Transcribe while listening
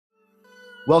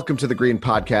Welcome to the Green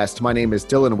Podcast. My name is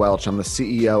Dylan Welch. I'm the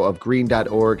CEO of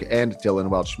green.org and Dylan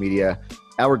Welch Media.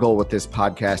 Our goal with this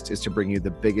podcast is to bring you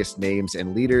the biggest names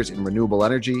and leaders in renewable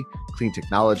energy, clean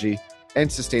technology, and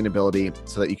sustainability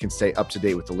so that you can stay up to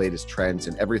date with the latest trends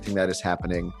and everything that is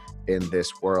happening in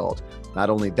this world.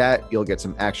 Not only that, you'll get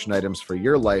some action items for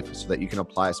your life so that you can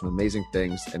apply some amazing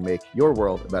things and make your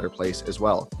world a better place as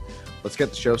well. Let's get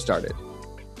the show started.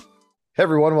 Hey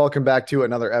everyone, welcome back to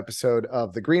another episode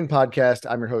of the Green Podcast.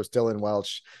 I'm your host, Dylan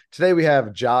Welch. Today we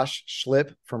have Josh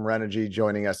Schlipp from Renogy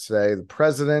joining us today, the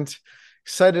president.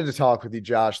 Excited to talk with you,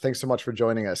 Josh. Thanks so much for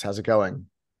joining us. How's it going?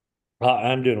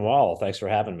 I'm doing well. Thanks for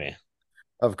having me.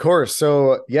 Of course.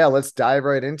 So yeah, let's dive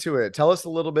right into it. Tell us a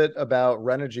little bit about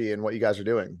Renogy and what you guys are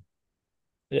doing.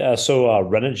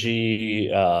 Renogy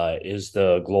is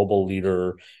the global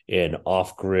leader in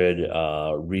off-grid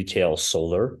retail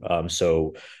solar.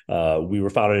 We were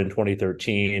founded in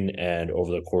 2013, and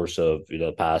over the course of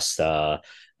the past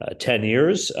 10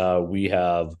 years, we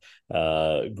have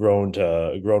grown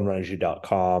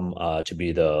Renogy.com to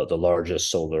be the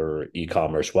largest solar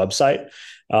e-commerce website.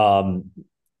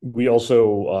 We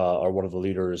also are one of the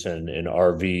leaders in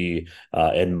RV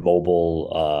and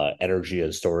mobile energy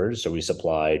and storage. So we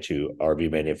supply to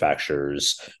RV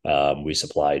manufacturers. We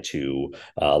supply to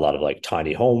a lot of like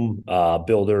tiny home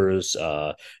builders.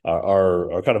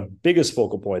 Our kind of biggest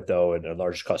focal point, though, and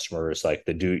large customers like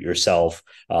the do-it-yourself,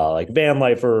 like van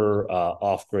lifer,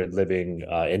 off-grid living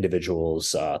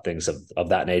individuals, things of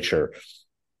that nature.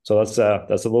 So that's a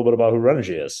little bit about who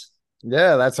Renogy is.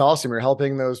 Yeah, that's awesome. You're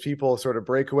helping those people sort of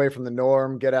break away from the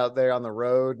norm, get out there on the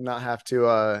road, not have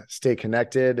to stay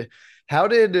connected. How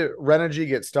did Renogy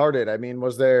get started? I mean,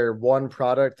 was there one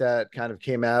product that kind of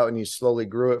came out and you slowly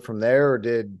grew it from there, or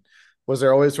was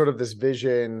there always sort of this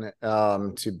vision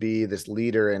to be this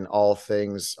leader in all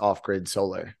things off-grid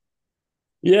solar?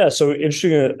 Yeah, so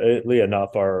interestingly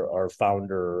enough, our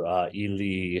founder,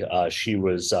 Ely, she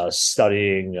was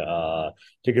studying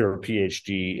to get her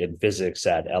PhD in physics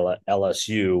at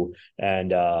LSU,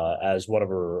 and as one of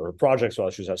her projects while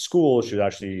she was at school, she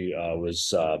actually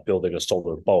was building a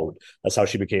solar boat. That's how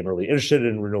she became really interested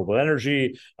in renewable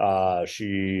energy.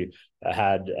 She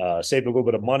had saved a little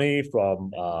bit of money from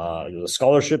the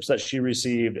scholarships that she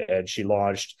received, and she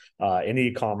launched an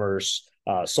e-commerce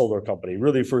solar company,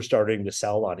 really first starting to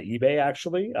sell on eBay,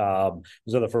 actually. Was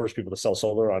one of the first people to sell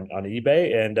solar on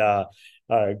eBay, and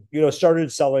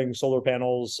started selling solar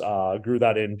panels, grew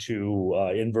that into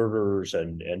inverters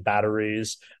and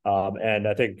batteries. And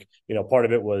I think, part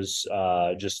of it was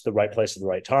just the right place at the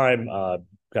right time.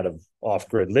 Kind of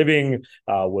off-grid living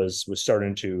was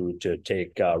starting to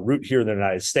take root here in the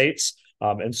United States.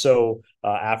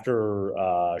 After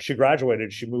she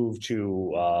graduated, she moved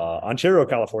to Ontario,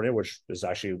 California, which is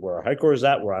actually where our headquarters is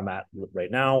at, where I'm at right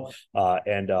now,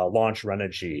 and launched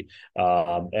Renogy.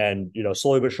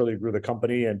 Slowly but surely grew the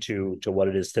company into what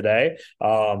it is today.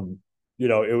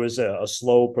 It was a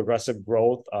slow, progressive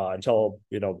growth until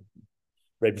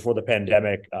right before the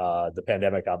pandemic. The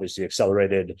pandemic obviously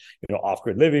accelerated,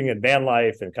 off-grid living and van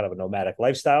life and kind of a nomadic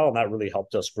lifestyle, and that really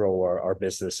helped us grow our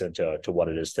business into what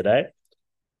it is today.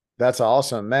 That's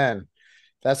awesome, man.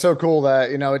 That's so cool that,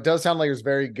 it does sound like it was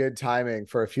very good timing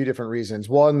for a few different reasons.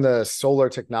 One, the solar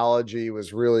technology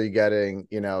was really getting,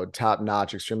 top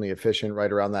notch, extremely efficient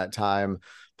right around that time.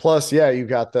 Plus, yeah, you've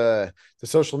got the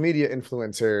social media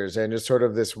influencers and just sort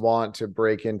of this want to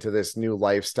break into this new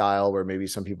lifestyle where maybe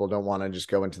some people don't want to just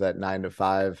go into that 9 to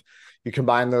 5. You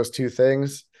combine those two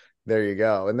things, there you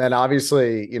go. And then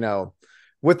obviously,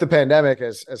 with the pandemic,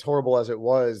 as horrible as it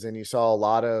was, and you saw a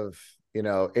lot of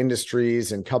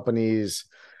industries and companies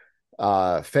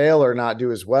fail or not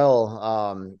do as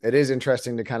well. It is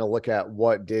interesting to kind of look at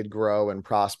what did grow and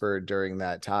prosper during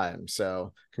that time.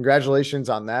 So congratulations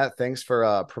on that. Thanks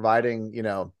for providing,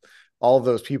 all of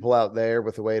those people out there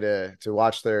with a way to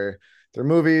watch their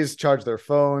movies, charge their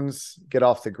phones, get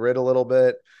off the grid a little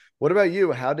bit. What about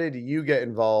you? How did you get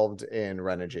involved in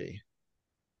Renogy?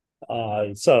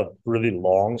 It's a really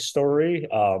long story,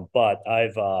 but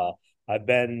I've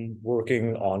been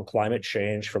working on climate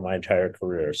change for my entire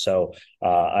career. So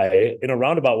in a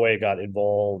roundabout way, got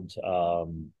involved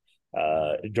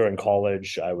during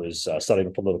college. I was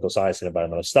studying political science and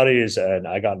environmental studies, and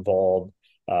I got involved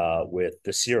with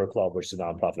the Sierra Club, which is a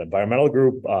nonprofit environmental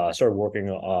group. Started working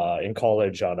in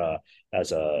college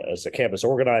as a campus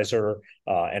organizer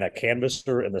and a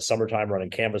canvasser in the summertime, running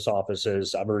canvas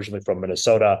offices. I'm originally from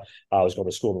Minnesota. I was going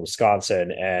to school in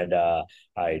Wisconsin, and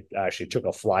I actually took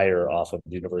a flyer off of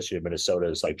the University of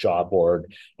Minnesota's job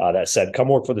board that said, "Come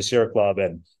work for the Sierra Club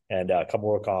and come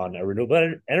work on a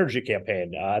renewable energy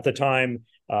campaign." At the time,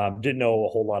 Didn't know a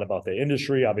whole lot about the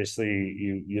industry. Obviously,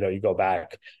 you go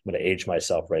back. I'm going to age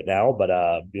myself right now, but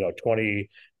 20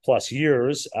 plus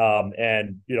years,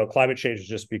 and climate change is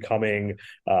just becoming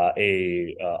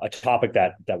a topic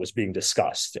that was being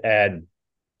discussed, and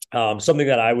something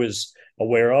that I was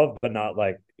aware of, but not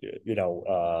like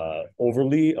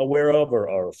overly aware of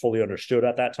or fully understood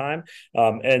at that time.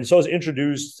 And so I was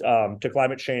introduced to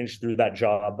climate change through that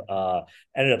job.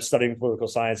 Ended up studying political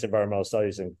science, environmental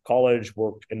studies in college.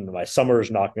 Worked in my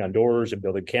summers knocking on doors and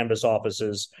building canvas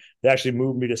offices. They actually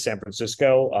moved me to San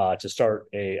Francisco to start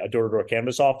a door-to-door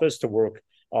canvas office to work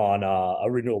on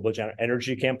a renewable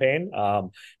energy campaign.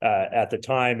 At the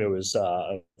time, it was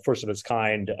first of its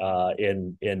kind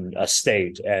in a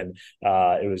state, and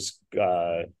it was.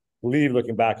 Believe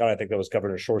looking back on it, I think that was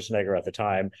Governor Schwarzenegger at the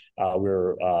time. We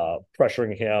were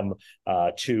pressuring him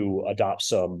to adopt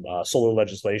some solar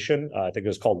legislation. I think it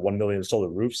was called 1 million solar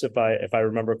roofs, if I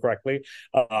remember correctly.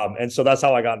 And so that's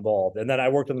how I got involved. And then I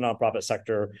worked in the nonprofit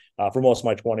sector for most of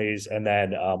my 20s. And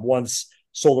then once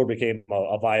solar became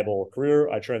a viable career,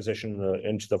 I transitioned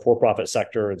into the for-profit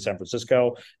sector in San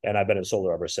Francisco, and I've been in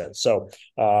solar ever since. So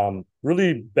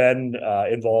really been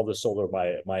involved with solar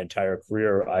my entire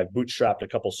career. I've bootstrapped a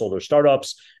couple solar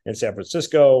startups in San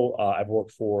Francisco. I've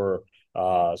worked for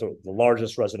so the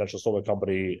largest residential solar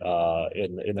company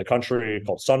in the country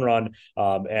called Sunrun,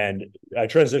 and I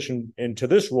transitioned into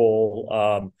this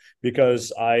role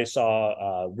because I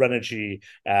saw Renogy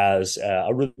as a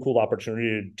really cool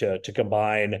opportunity to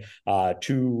combine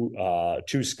two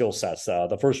skill sets.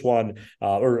 The first one,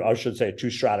 or I should say, two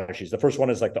strategies. The first one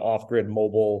is like the off-grid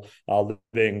mobile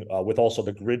living with also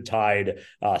the grid-tied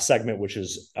segment, which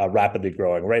is rapidly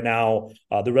growing. Right now,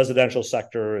 the residential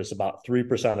sector is about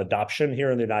 3% adoption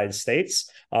here in the United States.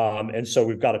 And so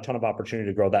we've got a ton of opportunity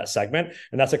to grow that segment.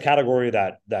 And that's a category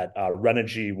that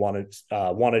Renogy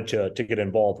wanted to get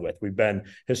involved with. We've been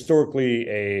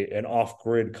historically an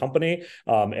off-grid company,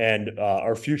 and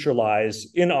our future lies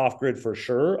in off-grid for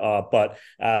sure. But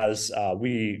as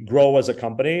we grow as a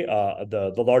company,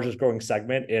 the largest growing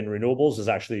segment in renewables is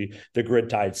actually the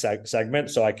grid-tied segment.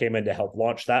 So I came in to help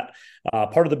launch that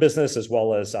part of the business, as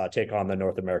well as take on the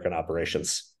North American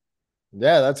operations.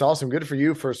 Yeah, that's awesome. Good for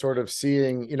you for sort of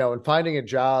seeing, and finding a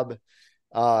job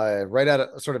right out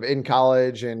of sort of in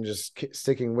college and just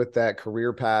sticking with that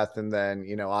career path. And then,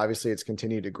 obviously it's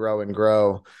continued to grow and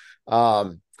grow.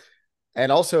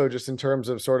 And also just in terms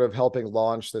of sort of helping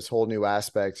launch this whole new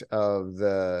aspect of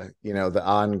the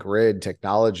on-grid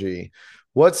technology.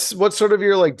 What's sort of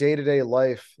your like day-to-day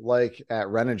life like at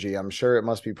Renogy? I'm sure it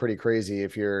must be pretty crazy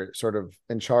if you're sort of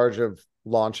in charge of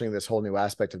launching this whole new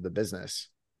aspect of the business.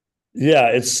 Yeah,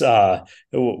 it's we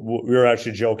were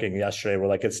actually joking yesterday. We're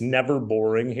like, it's never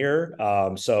boring here.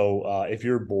 So if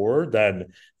you're bored, then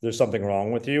there's something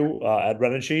wrong with you at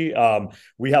Renogy.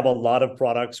 We have a lot of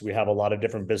products. We have a lot of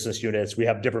different business units. We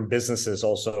have different businesses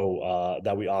also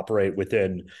that we operate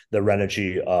within the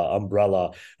Renogy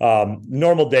umbrella.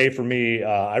 Normal day for me,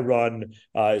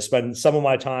 I spend some of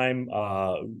my time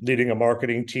leading a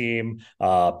marketing team,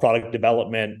 product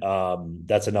development.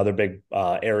 That's another big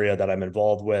area that I'm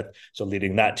involved with. So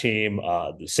leading that team,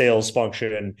 the sales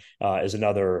function is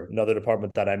another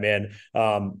department that I'm in.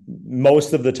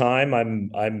 Most of the time,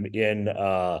 I'm in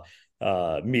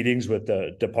meetings with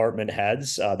the department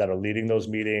heads that are leading those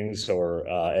meetings,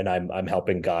 and I'm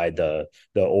helping guide the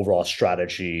overall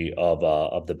strategy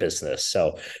of the business.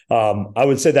 So I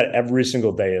would say that every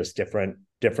single day is different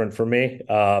for me.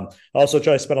 I also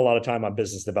try to spend a lot of time on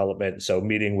business development, so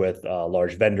meeting with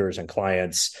large vendors and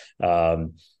clients.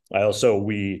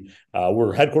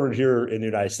 We're headquartered here in the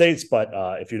United States, but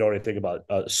if you know anything about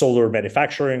solar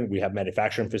manufacturing, we have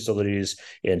manufacturing facilities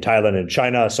in Thailand and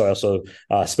China. So I also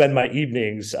spend my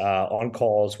evenings on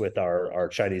calls with our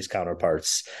Chinese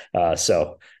counterparts. Yeah,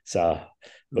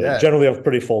 Generally a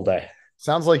pretty full day.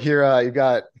 sounds like you've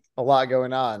got a lot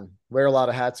going on. Wear a lot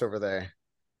of hats over there.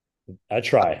 I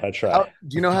try. How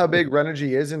do you know how big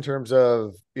Renogy is in terms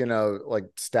of, like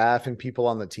staff and people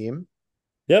on the team?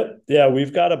 Yep. Yeah,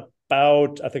 we've got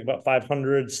I think about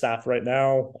 500 staff right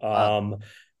now. Wow.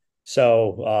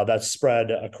 So that's spread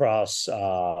across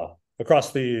the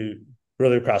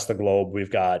globe.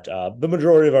 We've got the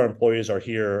majority of our employees are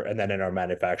here, and then in our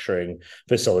manufacturing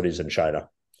facilities in China.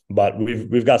 But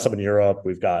we've got some in Europe.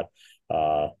 We've got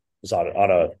was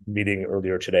on a meeting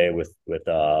earlier today with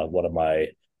one of my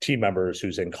team members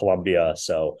who's in Colombia.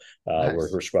 So Nice.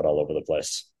 we're spread all over the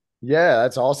place. Yeah,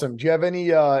 that's awesome. Do you have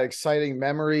any exciting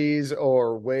memories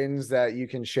or wins that you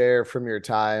can share from your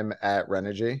time at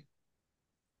Renogy?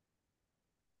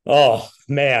 Oh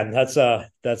man, that's a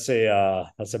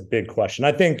big question.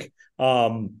 I think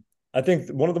I think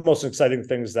one of the most exciting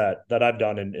things that I've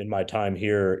done in my time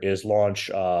here is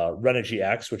launch Renogy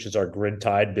X, which is our grid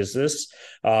tied business.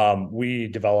 We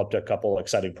developed a couple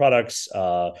exciting products,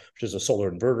 which is a solar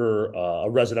inverter, a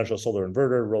residential solar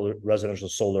inverter, residential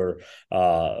solar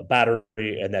battery,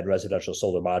 and then residential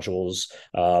solar modules.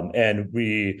 And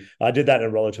we did that in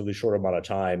a relatively short amount of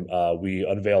time. We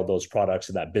unveiled those products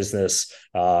in that business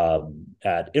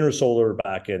at Intersolar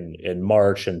back in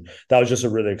March, and that was just a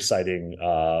really exciting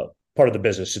part of the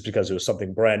business, just because it was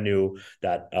something brand new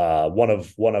that one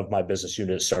of my business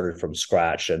units started from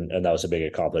scratch, and that was a big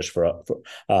accomplishment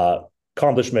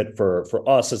for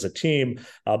us as a team,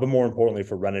 but more importantly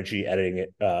for Renogy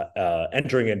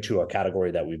entering into a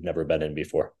category that we've never been in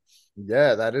before.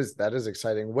 Yeah, that is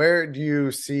exciting. Where do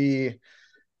you see,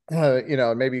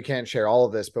 maybe you can't share all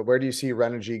of this, but where do you see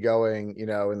Renogy going,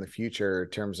 in the future in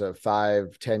terms of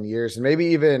 5, 10 years, and maybe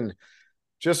even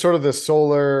just sort of the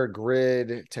solar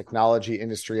grid technology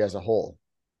industry as a whole?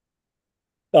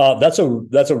 That's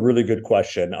a really good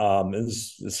question.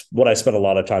 Is what I spent a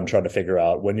lot of time trying to figure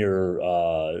out when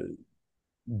you're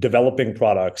developing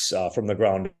products from the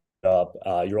ground up.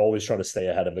 You're always trying to stay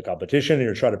ahead of the competition, and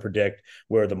you're trying to predict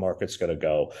where the market's going to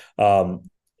go.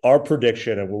 Our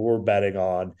prediction and what we're betting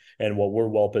on and what we're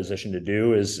well positioned to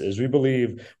do is we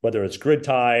believe, whether it's grid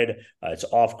tied, it's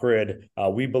off grid,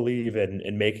 we believe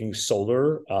in making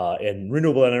solar and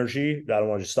renewable energy. I don't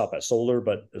want to just stop at solar,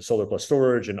 but solar plus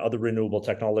storage and other renewable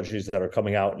technologies that are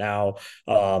coming out now,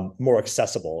 more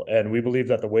accessible. And we believe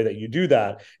that the way that you do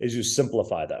that is you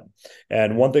simplify them.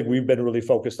 And one thing we've been really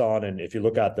focused on, and if you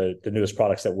look at the newest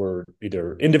products that we're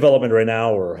either in development right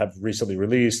now or have recently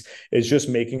released, is just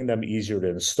making them easier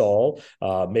to install,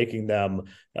 making them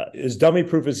as dummy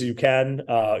proof as you can.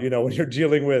 When you're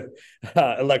dealing with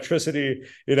electricity,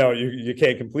 you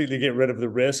can't completely get rid of the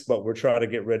risk, but we're trying to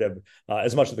get rid of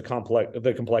as much of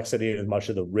the complexity and as much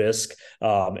of the risk.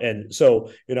 And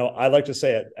so, I like to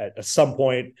say at some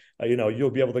point, you'll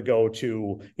be able to go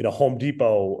to, Home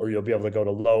Depot, or you'll be able to go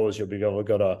to Lowe's, you'll be able to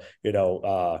go to,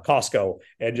 Costco,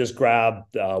 and just grab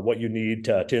what you need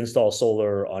to install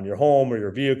solar on your home or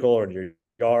your vehicle or in your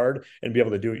yard, and be able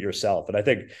to do it yourself. And I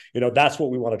think, that's what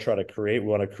we want to try to create. We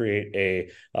want to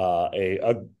create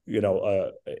an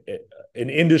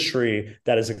industry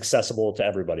that is accessible to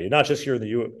everybody, not just here in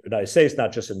the United States,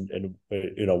 not just in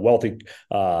wealthy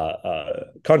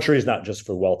countries, not just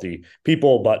for wealthy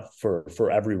people, but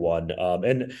for everyone.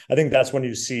 And I think that's when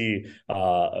you see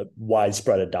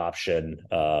widespread adoption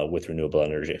with renewable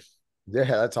energy. Yeah,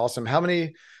 that's awesome. How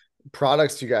many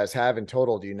products do you guys have in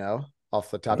total? Do you know off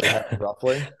the top of your head,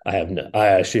 roughly? I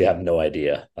actually have no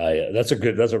idea. That's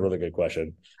a really good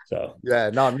question. So Yeah,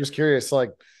 no, I'm just curious. Like,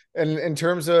 and in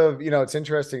terms of, it's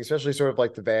interesting, especially sort of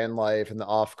like the van life and the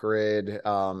off-grid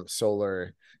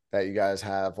solar that you guys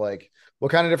have. Like,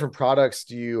 what kind of different products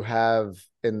do you have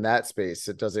in that space?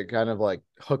 Does it kind of like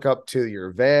hook up to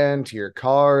your van, to your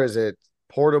car? Is it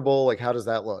portable? Like, how does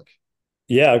that look?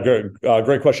 yeah,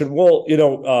 great question. Well,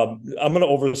 I'm going to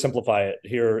oversimplify it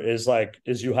here. Is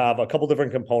you have a couple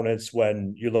different components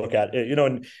when you look at it.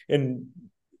 In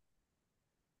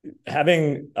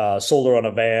having solar on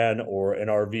a van or an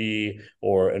RV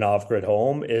or an off-grid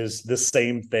home is the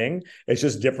same thing. It's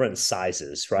just different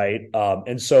sizes, right?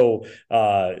 And so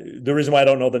the reason why I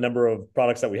don't know the number of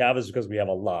products that we have is because we have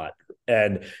a lot.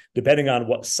 And depending on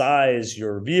what size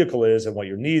your vehicle is and what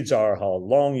your needs are, how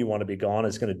long you want to be gone,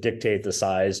 is going to dictate the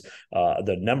size,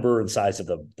 the number and size of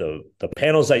the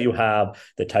panels that you have,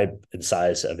 the type and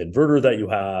size of inverter that you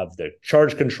have, the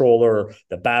charge controller,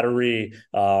 the battery,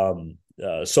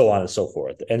 so on and so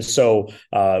forth. And so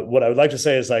what I would like to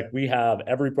say is, like, we have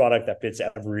every product that fits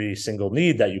every single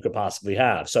need that you could possibly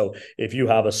have. So if you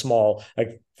have a small,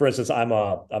 like, for instance, I'm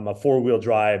a four-wheel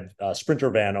drive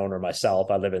Sprinter van owner myself.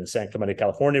 I live in San Clemente,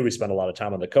 California. We spend a lot of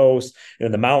time on the coast and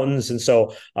in the mountains. And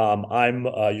so I'm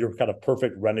your kind of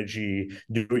perfect Renogy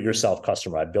do-it-yourself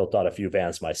customer. I built out a few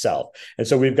vans myself. And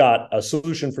so we've got a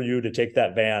solution for you to take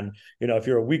that van. If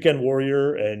you're a weekend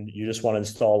warrior and you just want to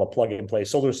install a plug-and-play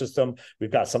solar system,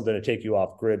 we've got something to take you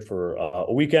off grid for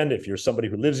a weekend. If you're somebody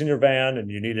who lives in your van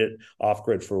and you need it off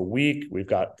grid for a week, we've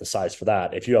got the size for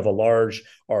that. If you have a large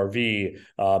RV,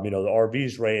 the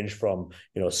RVs range from,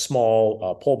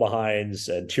 small pull behinds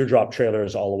and teardrop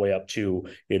trailers all the way up to,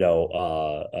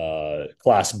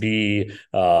 class B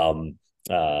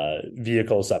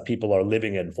vehicles that people are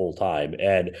living in full time.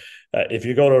 And if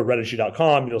you go to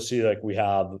Renogy.com, you'll see, like, we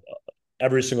have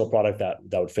every single product that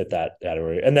would fit that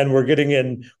area. And then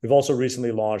we've also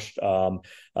recently launched some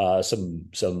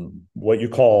what you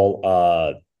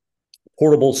call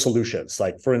portable solutions,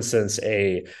 like, for instance,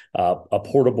 a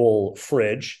portable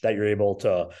fridge that you're able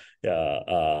to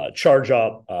charge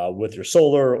up with your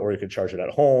solar, or you can charge it at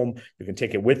home. You can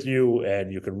take it with you,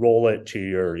 and you can roll it to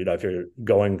your, if you're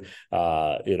going,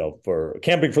 for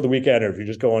camping for the weekend, or if you're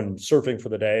just going surfing for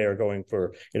the day, or going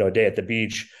for, a day at the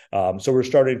beach. So we're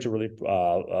starting to really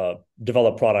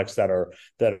develop products that are,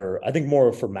 I think,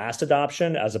 more for mass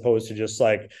adoption, as opposed to just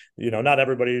like, not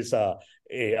everybody's a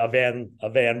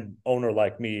van owner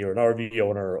like me, or an RV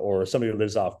owner, or somebody who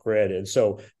lives off grid. And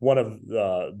so one of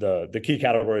the key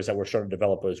categories that we're starting to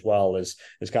develop as well is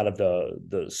kind of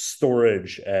the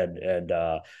storage and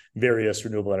various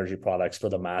renewable energy products for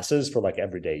the masses, for like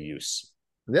everyday use.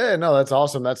 Yeah, no, that's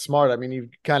awesome. That's smart. I mean,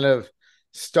 you've kind of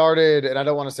started, and I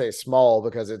don't want to say small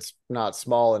because it's not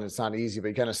small and it's not easy, but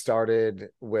you kind of started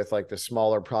with like the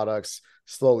smaller products,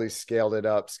 slowly scaled it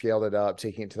up,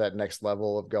 taking it to that next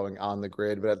level of going on the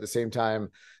grid, but at the same time,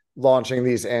 launching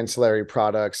these ancillary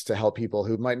products to help people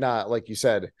who might not, like you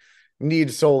said, need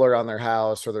solar on their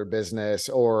house or their business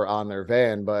or on their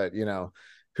van, but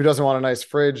who doesn't want a nice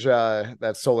fridge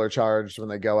that's solar charged when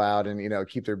they go out and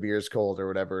keep their beers cold or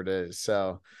whatever it is.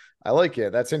 So I like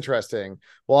it. That's interesting.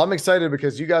 Well, I'm excited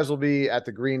because you guys will be at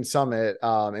the Green Summit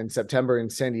in September in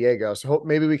San Diego. So hope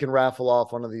maybe we can raffle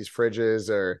off one of these fridges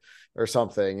or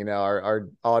something. Our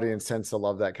audience tends to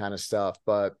love that kind of stuff.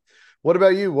 But what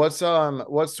about you? What's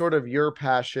sort of your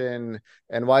passion,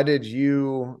 and why did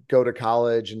you go to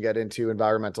college and get into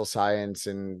environmental science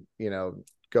and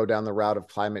go down the route of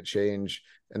climate change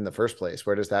in the first place?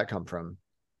 Where does that come from?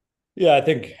 Yeah, I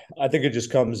think it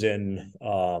just comes in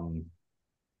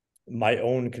my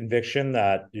own conviction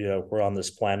that we're on this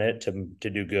planet to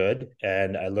do good,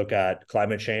 and I look at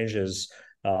climate change as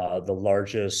the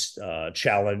largest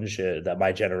challenge that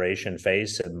my generation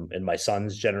face, and my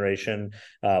son's generation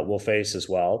will face as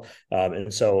well.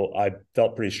 And so I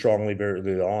felt pretty strongly very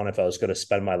early on, if I was going to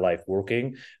spend my life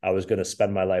working, I was going to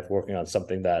spend my life working on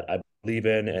something that I believe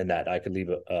in, and that I could leave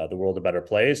the world a better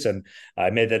place. And I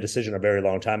made that decision a very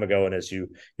long time ago. And as you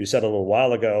said a little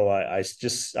while ago, I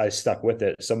stuck with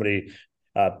it.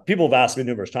 People have asked me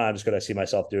numerous times, could I see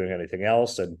myself doing anything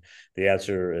else? And the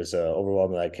answer is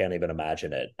overwhelming. I can't even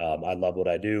imagine it. I love what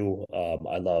I do.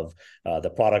 I love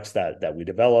the products that we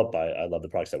develop. I love the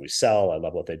products that we sell. I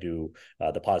love what they do,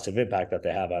 the positive impact that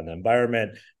they have on the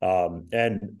environment.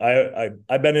 And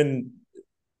I've been in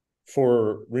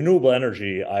for renewable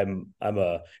energy. An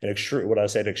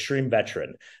extreme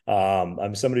veteran.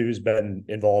 I'm somebody who's been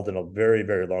involved in a very,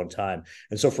 very long time.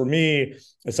 And so for me,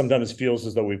 it sometimes feels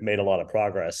as though we've made a lot of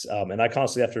progress. And I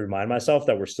constantly have to remind myself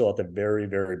that we're still at the very,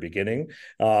 very beginning.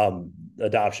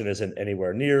 Adoption isn't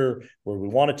anywhere near where we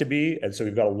want it to be. And so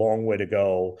we've got a long way to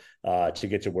go to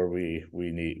get to where we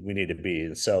need to be.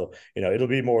 And so, it'll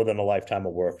be more than a lifetime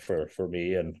of work for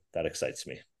me. And that excites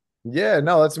me. Yeah,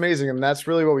 no, that's amazing. And that's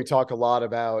really what we talk a lot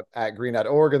about at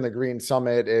green.org and the Green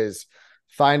Summit is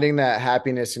finding that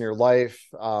happiness in your life.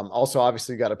 Also,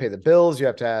 obviously, you got to pay the bills. You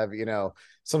have to have,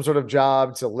 some sort of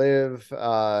job to live.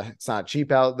 It's not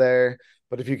cheap out there.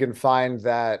 But if you can find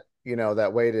that,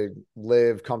 that way to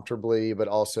live comfortably, but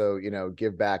also,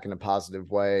 give back in a positive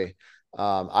way.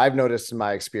 I've noticed in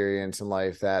my experience in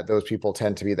life that those people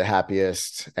tend to be the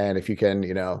happiest. And if you can,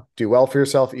 do well for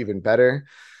yourself, even better.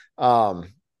 Um,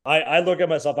 I look at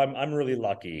myself. I'm really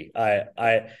lucky. I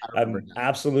remember. I'm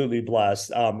absolutely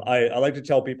blessed. I like to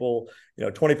tell people,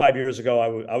 25 years ago,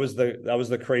 I was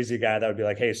the crazy guy that would be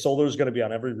like, hey, solar is going to be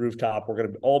on every rooftop. We're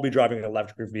going to all be driving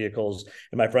electric vehicles,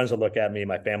 and my friends would look at me.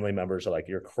 My family members are like,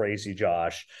 you're crazy,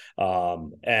 Josh.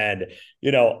 And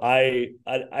I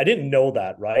didn't know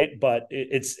that, right? But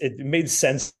it made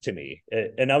sense to me,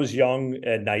 and I was young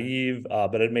and naive,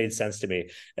 but it made sense to me.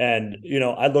 And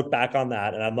I look back on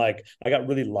that, and I'm like, I got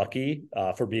really lucky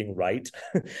for being right.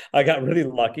 I got really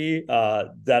lucky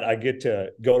that I get to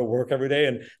go to work every day.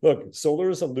 And look, solar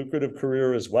is a lucrative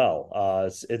career as well.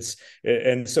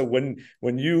 And so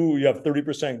when you have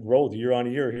 30% growth year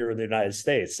on year here in the United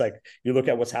States, like you look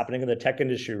at what's happening in the tech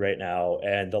industry right now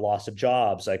and the loss of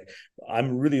jobs, like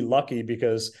I'm really lucky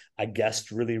because I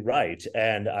guessed really right,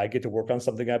 and I get to work on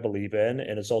something I believe in,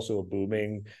 and it's also a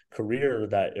booming career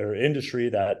or industry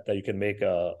that you can make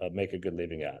a good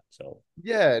living at. So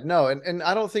Yeah, no, and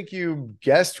I don't think you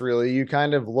guessed really. You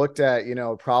kind of looked at,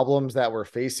 problems that we're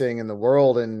facing in the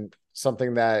world and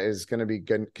something that is going to be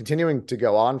continuing to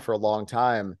go on for a long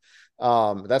time.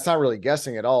 That's not really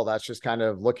guessing at all. That's just kind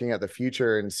of looking at the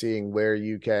future and seeing where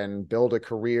you can build a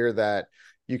career that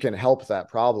you can help that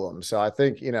problem. So I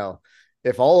think,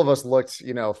 if all of us looked,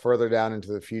 further down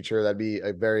into the future, that'd be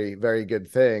a very, very good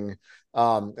thing.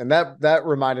 And that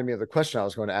reminded me of the question I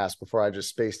was going to ask before I just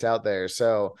spaced out there.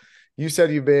 So you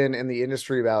said you've been in the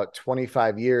industry about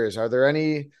 25 years. Are there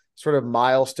any sort of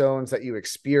milestones that you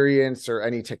experienced or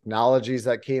any technologies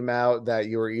that came out that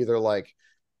you were either like,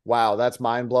 wow, that's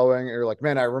mind blowing, or like,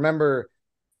 man, I remember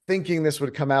thinking this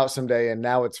would come out someday and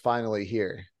now it's finally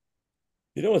here?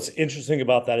 You know what's interesting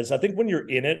about that is I think when you're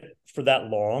in it for that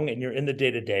long and you're in the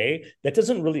day to day, that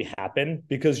doesn't really happen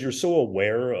because you're so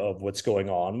aware of what's going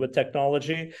on with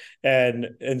technology, and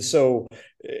so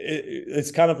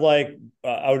it's kind of like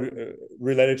I would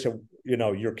relate it to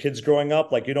your kids growing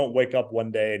up. Like you don't wake up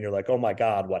one day and you're like, oh my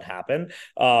god, what happened?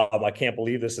 I can't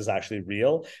believe this is actually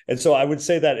real. And so I would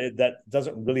say that that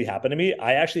doesn't really happen to me.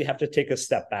 I actually have to take a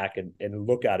step back and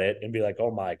look at it and be like,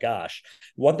 oh my gosh.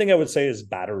 One thing I would say is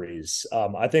batteries.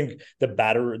 I think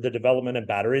the development in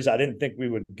batteries. I didn't think we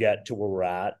would get to where we're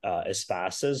at as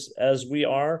fast as we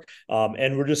are,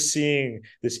 and we're just seeing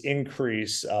this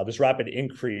increase, this rapid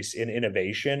increase in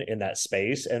innovation in that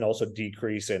space, and also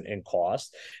decrease in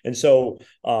cost. And so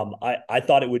I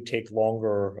thought it would take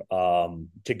longer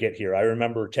to get here. I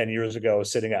remember 10 years ago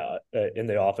sitting in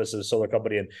the office of a solar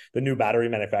company, and the new battery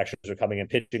manufacturers are coming and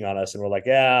pitching on us, and we're like,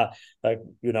 yeah, like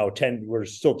 10, we're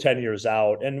still 10 years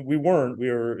out, and we weren't. We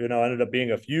were ended up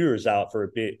being a few years out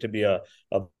for it to be a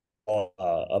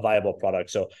viable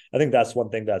product. So I think that's one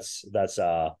thing that's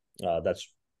I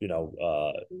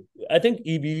think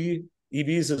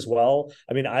EVs as well.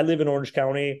 I mean, I live in Orange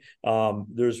County.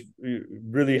 There's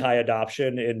really high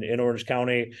adoption in Orange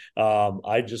County.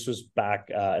 I just was back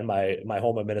in my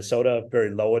home in Minnesota,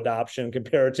 very low adoption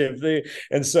comparatively.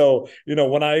 And so,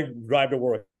 when I drive to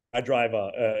work, I drive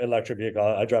a electric vehicle.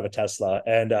 I drive a Tesla,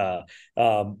 and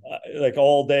like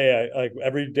all day, like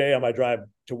every day on my drive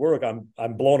to work,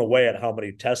 I'm blown away at how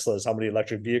many Teslas, how many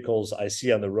electric vehicles I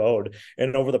see on the road.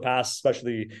 And over the past,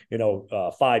 especially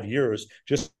 5 years,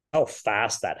 just how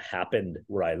fast that happened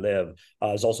where I live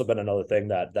has also been another thing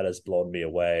that has blown me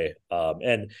away.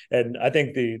 And I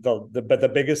think but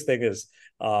the biggest thing is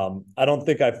I don't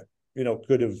think I've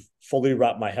could have fully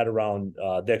wrapped my head around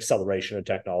the acceleration of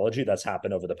technology that's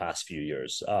happened over the past few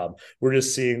years. We're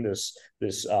just seeing this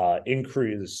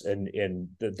increase in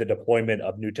the deployment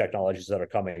of new technologies that are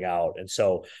coming out, and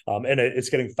so it's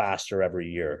getting faster every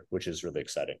year, which is really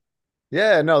exciting.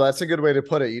 Yeah, no, that's a good way to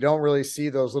put it. You don't really see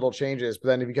those little changes, but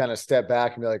then if you kind of step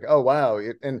back and be like, oh, wow.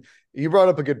 And you brought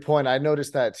up a good point. I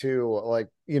noticed that too. Like,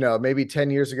 maybe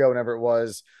 10 years ago, whenever it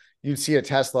was, you'd see a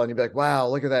Tesla and you'd be like, wow,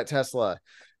 look at that Tesla.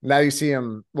 Now you see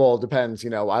him. Well, it depends.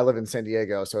 I live in San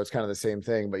Diego, so it's kind of the same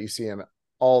thing, but you see him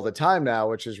all the time now,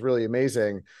 which is really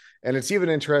amazing. And it's even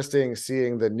interesting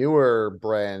seeing the newer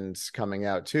brands coming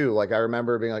out too. Like I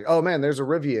remember being like, oh man, there's a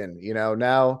Rivian,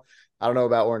 now I don't know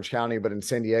about Orange County, but in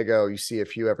San Diego, you see a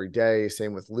few every day.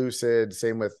 Same with Lucid,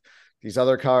 same with these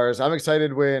other cars. I'm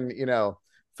excited when,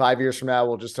 5 years from now,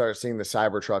 we'll just start seeing the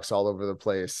Cybertrucks all over the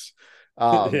place.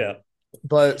 Um, Yeah.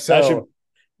 but Actually, so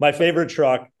my favorite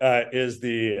truck is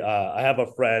I have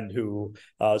a friend who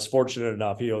is fortunate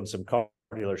enough. He owns some car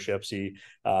dealerships.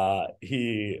 I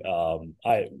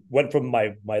went from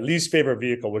my least favorite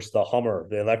vehicle, which is the Hummer,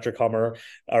 the electric Hummer,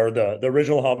 or the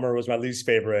original Hummer was my least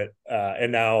favorite,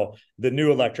 and now the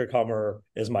new electric Hummer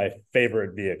is my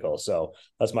favorite vehicle. So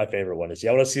that's my favorite one.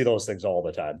 I want to see those things all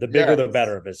the time. The bigger, yeah, the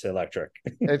better if it's electric.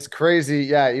 it's crazy.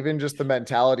 Yeah. Even just the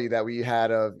mentality that we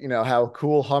had of, how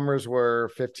cool Hummers were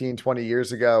 15, 20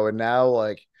 years ago. And now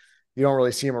like you don't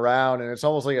really see them around. And it's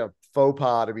almost like a faux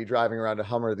pas to be driving around a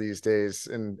Hummer these days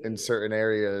in certain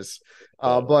areas.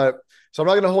 Yeah. But so I'm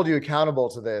not going to hold you accountable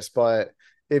to this, but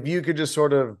if you could just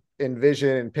sort of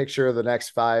envision and picture the next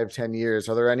 5, 10 years,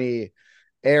 are there any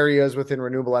areas within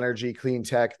renewable energy, clean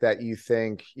tech that you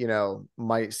think,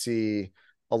 might see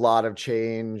a lot of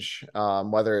change,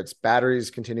 whether it's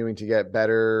batteries continuing to get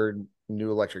better,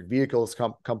 new electric vehicles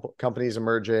companies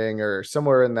emerging, or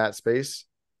somewhere in that space?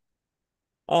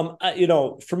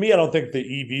 For me, I don't think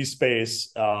the EV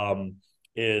space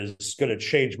is going to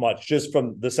change much, just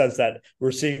from the sense that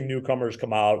we're seeing newcomers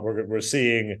come out. We're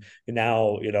seeing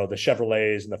now, the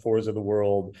Chevrolets and the Fords of the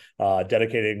world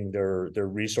dedicating their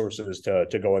resources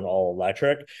to going all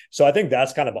electric. So I think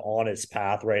that's kind of on its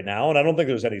path right now, and I don't think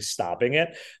there's any stopping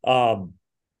it.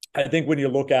 I think when you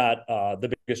look at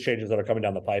the biggest changes that are coming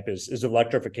down the pipe is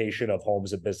electrification of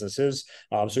homes and businesses.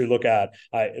 So you look at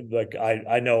I'm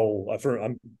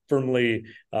firmly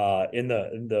in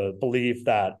the belief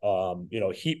that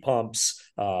heat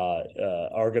pumps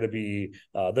are going to be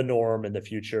the norm in the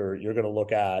future. You're going to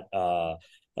look at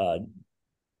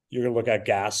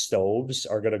gas stoves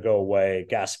are going to go away.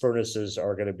 Gas furnaces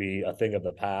are going to be a thing of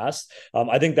the past.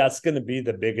 I think that's going to be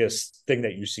the biggest thing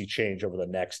that you see change over the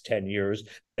next 10 years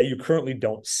that you currently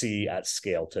don't see at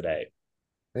scale today.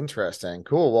 Interesting.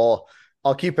 Cool. Well,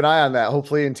 I'll keep an eye on that.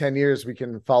 Hopefully in 10 years we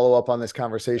can follow up on this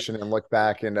conversation and look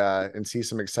back and see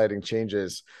some exciting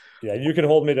changes. Yeah, you can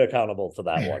hold me to accountable for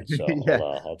that one. So Yeah.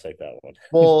 I'll take that one.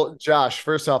 Well, Josh,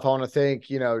 first off, I want to thank,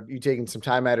 you taking some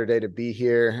time out of your day to be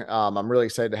here. I'm really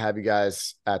excited to have you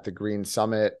guys at the Green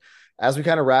Summit. As we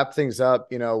kind of wrap things up,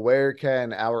 where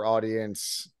can our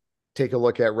audience take a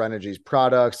look at Renogy's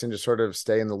products and just sort of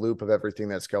stay in the loop of everything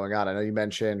that's going on? I know you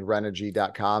mentioned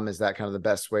Renogy.com. Is that kind of the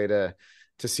best way to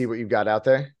see what you've got out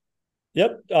there?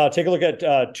 Yep. Take a look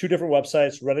at two different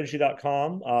websites,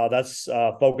 Renogy.com. That's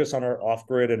focused on our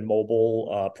off-grid and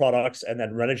mobile products, and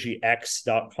then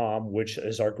RenogyX.com, which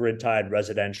is our grid-tied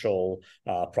residential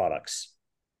products.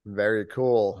 Very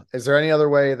cool. Is there any other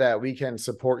way that we can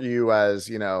support you as,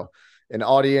 an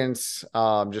audience,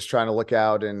 just trying to look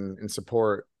out and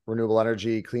support renewable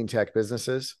energy, clean tech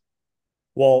businesses?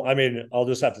 Well, I mean, I'll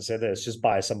just have to say this, just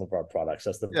buy some of our products.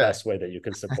 That's the Yeah. best way that you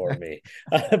can support me.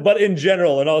 But in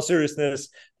general, in all seriousness,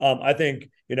 I think,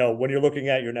 when you're looking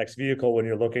at your next vehicle, when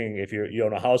you're looking, if you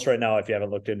own a house right now, if you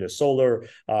haven't looked into solar,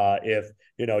 if,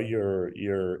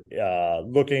 you're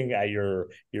looking at your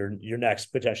next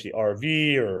potentially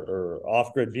RV or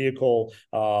off-grid vehicle,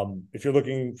 if you're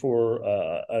looking for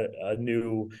a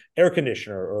new air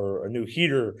conditioner or a new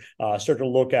heater, start to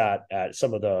look at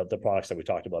some of the products that we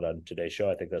talked about on today's show.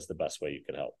 I think that's the best way you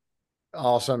can help.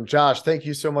 Awesome. Josh, thank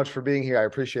you so much for being here. I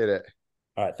appreciate it.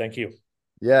 All right. Thank you.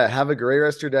 Yeah, have a great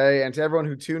rest of your day. And to everyone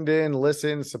who tuned in,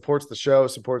 listens, supports the show,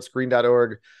 supports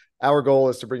green.org, our goal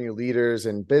is to bring you leaders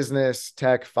in business,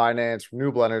 tech, finance,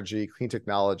 renewable energy, clean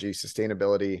technology,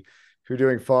 sustainability, who are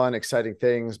doing fun, exciting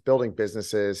things, building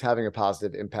businesses, having a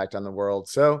positive impact on the world.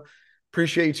 So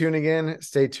appreciate you tuning in.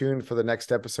 Stay tuned for the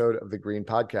next episode of the Green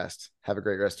Podcast. Have a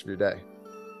great rest of your day.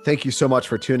 Thank you so much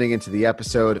for tuning into the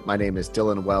episode. My name is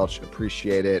Dylan Welch.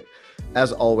 Appreciate it.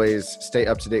 As always, stay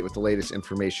up to date with the latest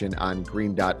information on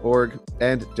green.org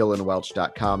and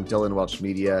dylanwelch.com. Dylan Welch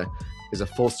Media is a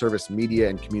full-service media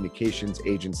and communications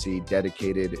agency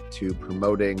dedicated to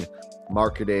promoting,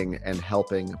 marketing, and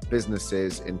helping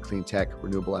businesses in clean tech,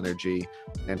 renewable energy,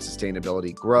 and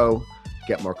sustainability grow,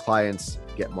 get more clients,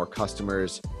 get more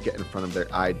customers, get in front of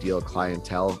their ideal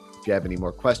clientele. If you have any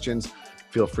more questions,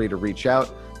 feel free to reach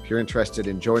out. If you're interested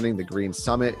in joining the Green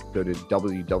Summit, go to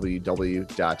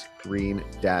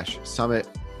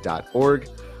www.green-summit.org.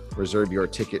 Reserve your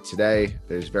ticket today.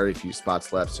 There's very few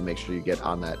spots left, so make sure you get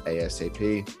on that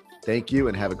ASAP. Thank you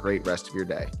and have a great rest of your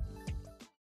day.